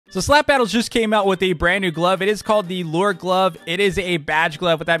So Slap Battles just came out with a brand new glove. It is called the Lure Glove. It is a badge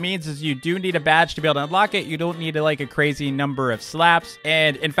glove. What that means is you do need a badge to be able to unlock it. You don't need like a crazy number of slaps.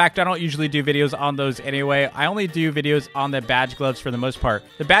 And in fact, I don't usually do videos on those anyway. I only do videos on the badge gloves for the most part.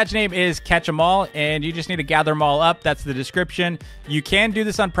 The badge name is Emm All, and you just need to gather them all up. That's the description. You can do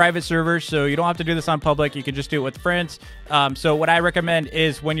this on private servers, so you don't have to do this on public. You can just do it with friends. So what I recommend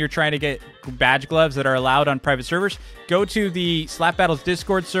is when you're trying to get badge gloves that are allowed on private servers, go to the Slap Battles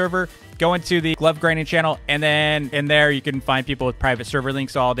Discord server, go into the glove grinding channel, and then in there you can find people with private server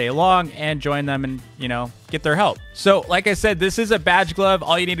links all day long and join them and, you know, get their help. So like I said, this is a badge glove.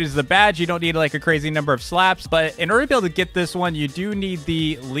 All you need is the badge. You don't need like a crazy number of slaps, but in order to be able to get this one, you do need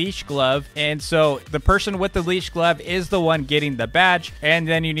the leash glove. And so the person with the leash glove is the one getting the badge. And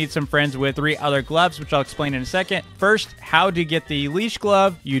then you need some friends with 3 other gloves, which I'll explain in a second. First, how to get the leash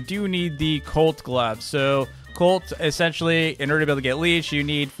glove. You do need the Colt glove. So Colt, essentially, in order to be able to get leash, you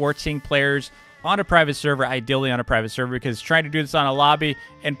need 14 players on a private server, ideally on a private server, because trying to do this on a lobby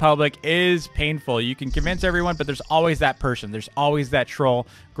in public is painful. You can convince everyone, but there's always that person. There's always that troll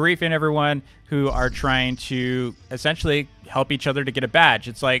griefing everyone who are trying to essentially help each other to get a badge.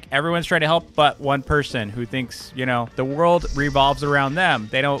 It's like everyone's trying to help but one person who thinks, you know, the world revolves around them.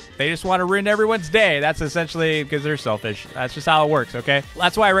 They just want to ruin everyone's day. That's essentially because they're selfish. That's just how it works, okay?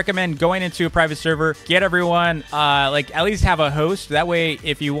 That's why I recommend going into a private server, get everyone, like at least have a host. That way,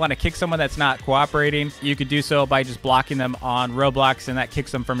 if you want to kick someone that's not cooperating, you could do so by just blocking them on Roblox, and that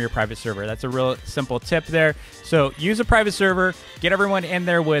kicks them from your private server. That's a real simple tip there. So use a private server, get everyone in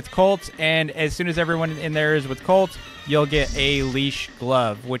there with Colt, and as soon as everyone in there is with Colt, you'll get a leash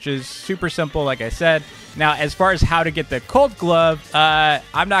glove, which is super simple, like I said. Now, as far as how to get the Colt glove,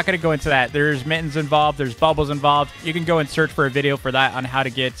 I'm not going to go into that. There's mittens involved. There's bubbles involved. You can go and search for a video for that on how to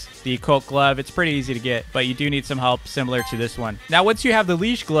get the Colt glove. It's pretty easy to get, but you do need some help similar to this one. Now, once you have the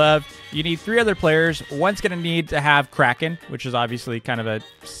leash glove, you need 3 other players. One's going to need to have Kraken, which is obviously kind of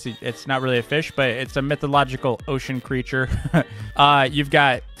it's not really a fish, but it's a mythological ocean creature. You've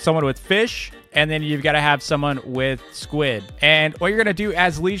got someone with fish, and then you've got to have someone with squid. And what you're going to do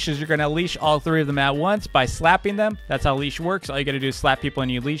as leash is you're going to leash all 3 of them at once by slapping them. That's how leash works. All you got to do is slap people and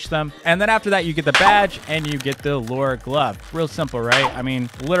you leash them. And then after that, you get the badge and you get the lure glove. Real simple, right? I mean,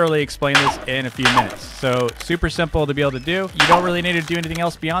 literally explain this in a few minutes. So super simple to be able to do. You don't really need to do anything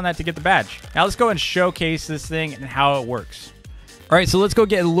else beyond that to get the badge. Now let's go and showcase this thing and how it works. All right, so let's go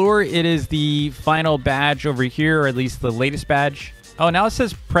get lure. It is the final badge over here, or at least the latest badge. Oh, now it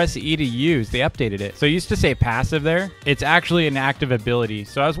says press E to use. They updated it. So it used to say passive there. It's actually an active ability.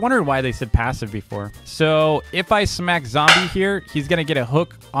 So I was wondering why they said passive before. So if I smack zombie here, he's going to get a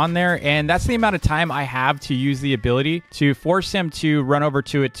hook on there. And that's the amount of time I have to use the ability to force him to run over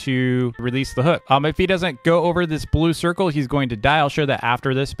to it to release the hook. If he doesn't go over this blue circle, he's going to die. I'll show that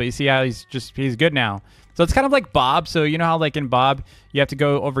after this. But you see how he's good now. So it's kind of like Bob. So you know how like in Bob, you have to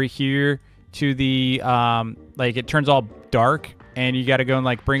go over here to the, like it turns all dark. And you got to go and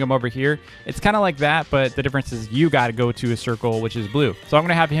like bring him over here. It's kind of like that, but the difference is you got to go to a circle, which is blue. So I'm going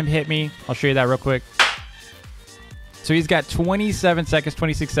to have him hit me. I'll show you that real quick. So he's got 27 seconds,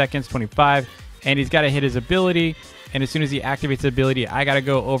 26 seconds, 25, and he's got to hit his ability. And as soon as he activates the ability, I got to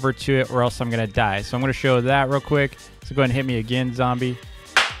go over to it or else I'm going to die. So I'm going to show that real quick. So go ahead and hit me again, zombie.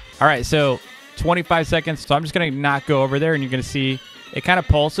 All right, so 25 seconds. So I'm just going to not go over there, and you're going to see it kind of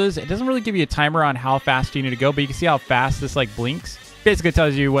pulses. It doesn't really give you a timer on how fast you need to go, but you can see how fast this like blinks. Basically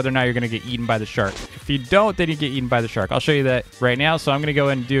tells you whether or not you're going to get eaten by the shark. If you don't, then you get eaten by the shark. I'll show you that right now. So I'm going to go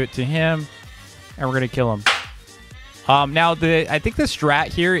ahead and do it to him, and we're going to kill him. Now, I think the strat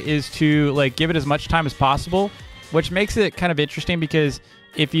here is to like give it as much time as possible, which makes it kind of interesting because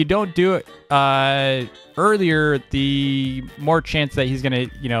if you don't do it earlier, the more chance that he's going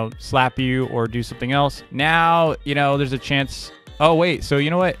to, you know, slap you or do something else. Now, you know, there's a chance. Oh, wait. So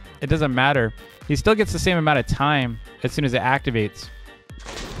you know what? It doesn't matter. He still gets the same amount of time as soon as it activates.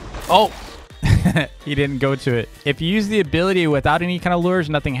 Oh, he didn't go to it. If you use the ability without any kind of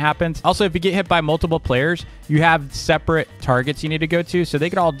lures, nothing happens. Also, if you get hit by multiple players, you have separate targets you need to go to. So they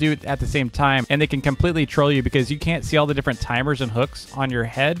could all do it at the same time, and they can completely troll you because you can't see all the different timers and hooks on your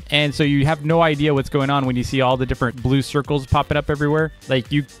head. And so you have no idea what's going on when you see all the different blue circles popping up everywhere.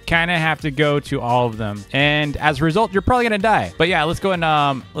 Like you kind of have to go to all of them. And as a result, you're probably going to die. But yeah, let's go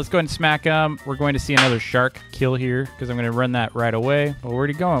and smack him. We're going to see another shark kill here because I'm going to run that right away. Oh, where'd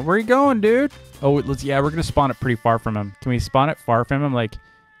he going? Where are you going, dude? Oh, yeah, we're going to spawn it pretty far from him. Can we spawn it far from him? Like,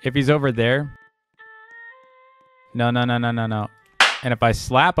 if he's over there. No. And if I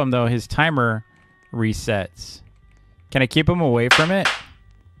slap him, though, his timer resets. Can I keep him away from it?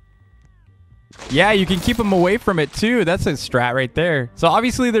 Yeah, you can keep them away from it too. That's a strat right there. So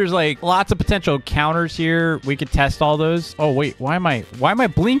obviously there's like lots of potential counters here. We could test all those. Oh wait, why am I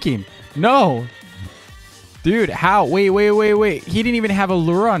blinking? No. Dude, how? Wait. He didn't even have a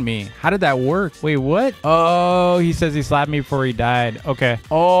lure on me. How did that work? Wait, what? Oh, he says he slapped me before he died. Okay.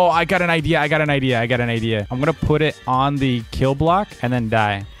 Oh, I got an idea. I'm going to put it on the kill block and then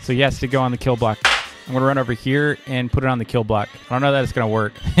die. So he has to go on the kill block. I'm going to run over here and put it on the kill block. I don't know that it's going to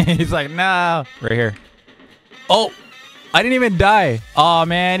work. He's like, no. Right here. Oh. I didn't even die. Oh,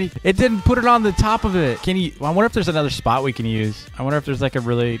 man. It didn't put it on the top of it. Can you... I wonder if there's another spot we can use. I wonder if there's like a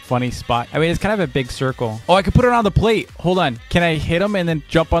really funny spot. I mean, it's kind of a big circle. Oh, I could put it on the plate. Hold on. Can I hit him and then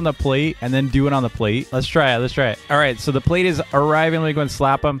jump on the plate and then do it on the plate? Let's try it. All right. So the plate is arriving. Let me go and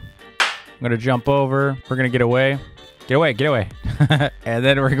slap him. I'm going to jump over. We're going to get away. Get away. And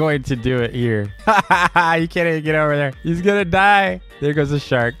then we're going to do it here. You can't even get over there. He's going to die. There goes the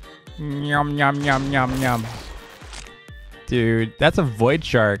shark. Yum, yum, yum, yum, yum. Dude, that's a void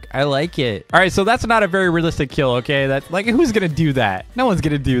shark. I like it. All right, so that's not a very realistic kill, okay? That's like, who's gonna do that? No one's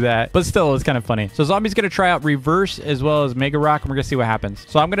gonna do that. But still, it's kind of funny. So Zombie's gonna try out reverse as well as Mega Rock, and we're gonna see what happens.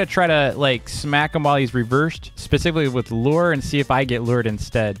 So I'm gonna try to like smack him while he's reversed, specifically with lure, and see if I get lured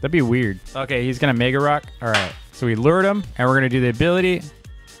instead. That'd be weird. Okay, he's gonna Mega Rock. All right, so we lured him, and we're gonna do the ability.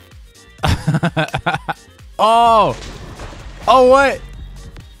 Oh, what?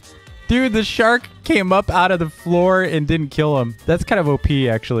 Dude, the shark came up out of the floor and didn't kill him. That's kind of OP,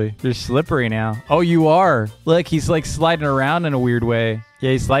 actually. They're slippery now. Oh, you are. Look, he's like sliding around in a weird way.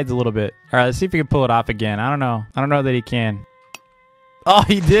 Yeah, he slides a little bit. All right, let's see if we can pull it off again. I don't know. I don't know that he can. Oh,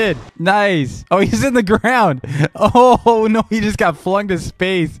 he did. Nice. Oh, he's in the ground. Oh, no, he just got flung to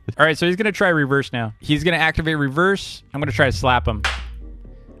space. All right, so he's going to try reverse now. He's going to activate reverse. I'm going to try to slap him.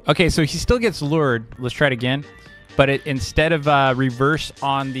 Okay, so he still gets lured. Let's try it again. But instead of reverse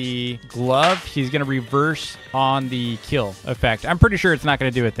on the glove, he's going to reverse on the kill effect. I'm pretty sure it's not going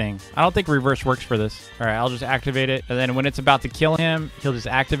to do a thing. I don't think reverse works for this. All right, I'll just activate it. And then when it's about to kill him, he'll just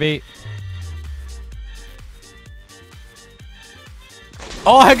activate.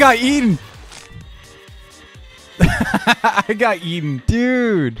 Oh, I got eaten. I got eaten.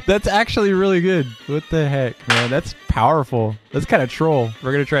 Dude, that's actually really good. What the heck, man? That's powerful. That's kind of troll.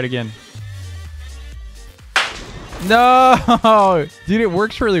 We're going to try it again. No, dude, it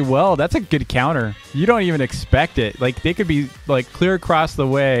works really well. That's a good counter. You don't even expect it. Like, they could be like clear across the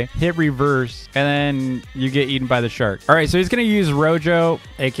way, hit reverse, and then you get eaten by the shark. All right, so he's gonna use Rojo,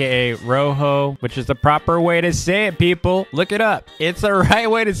 aka Rojo, which is the proper way to say it, people. Look it up. It's the right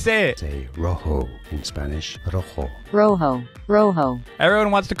way to say it. Say Rojo in Spanish. Rojo. Rojo.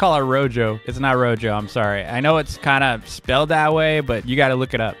 Everyone wants to call it Rojo. It's not Rojo. I'm sorry. I know it's kind of spelled that way, but you got to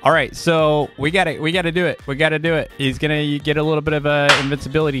look it up. All right, so we got to do it. He's gonna get a little bit of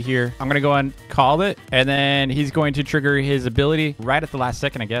invincibility here. I'm gonna go and call it, and then he's going to trigger his ability right at the last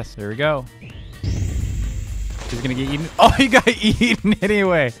second, I guess. There we go. He's gonna get eaten. Oh, he got eaten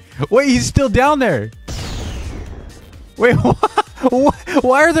anyway. Wait, he's still down there. Wait,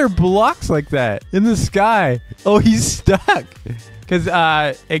 why are there blocks like that in the sky? Oh, he's stuck. Because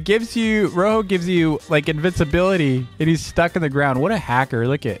it gives you, Rojo gives you like invincibility, and he's stuck in the ground. What a hacker.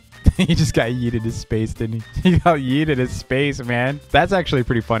 Look at he just got yeeted in space, didn't he? He got yeeted in space, man. That's actually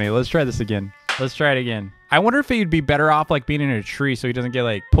pretty funny. Let's try this again. Let's try it again. I wonder if he'd be better off like being in a tree so he doesn't get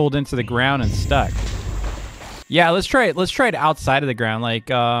like pulled into the ground and stuck. Yeah, let's try it. Let's try it outside of the ground.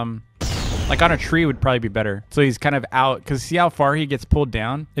 Like on a tree would probably be better. So he's kind of out, because see how far he gets pulled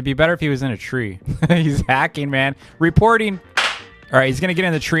down? It'd be better if he was in a tree. He's hacking, man. Reporting. All right, he's going to get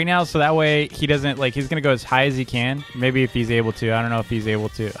in the tree now, so that way he doesn't, like, he's going to go as high as he can. Maybe if he's able to. I don't know if he's able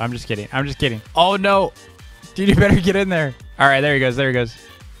to. I'm just kidding. Oh, no. Dude, you better get in there. All right, there he goes.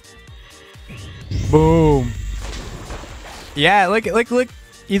 Boom. Yeah, look.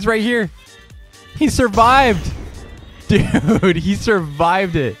 He's right here. He survived. Dude, he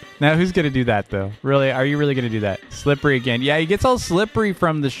survived it. Now, who's going to do that, though? Really? Are you really going to do that? Slippery again. Yeah, he gets all slippery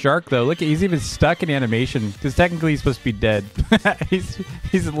from the shark, though. Look, he's even stuck in animation, because technically he's supposed to be dead. He's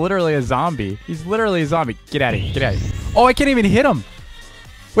literally a zombie. Get out of here. Oh, I can't even hit him.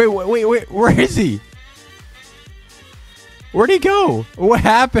 Wait. Where is he? Where'd he go? What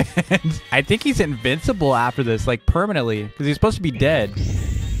happened? I think he's invincible after this, like permanently, because he's supposed to be dead.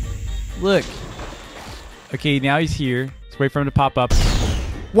 Look. Okay, now he's here. Let's wait for him to pop up.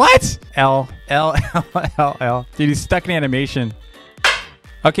 What? L. Dude, he's stuck in animation.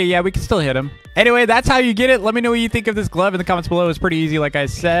 Okay, yeah, we can still hit him. Anyway, that's how you get it. Let me know what you think of this glove in the comments below. It's pretty easy, like I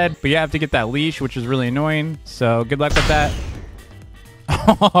said. But you have to get that leash, which is really annoying. So good luck with that.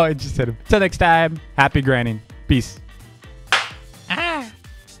 Oh, I just hit him. Till next time, happy grinding. Peace.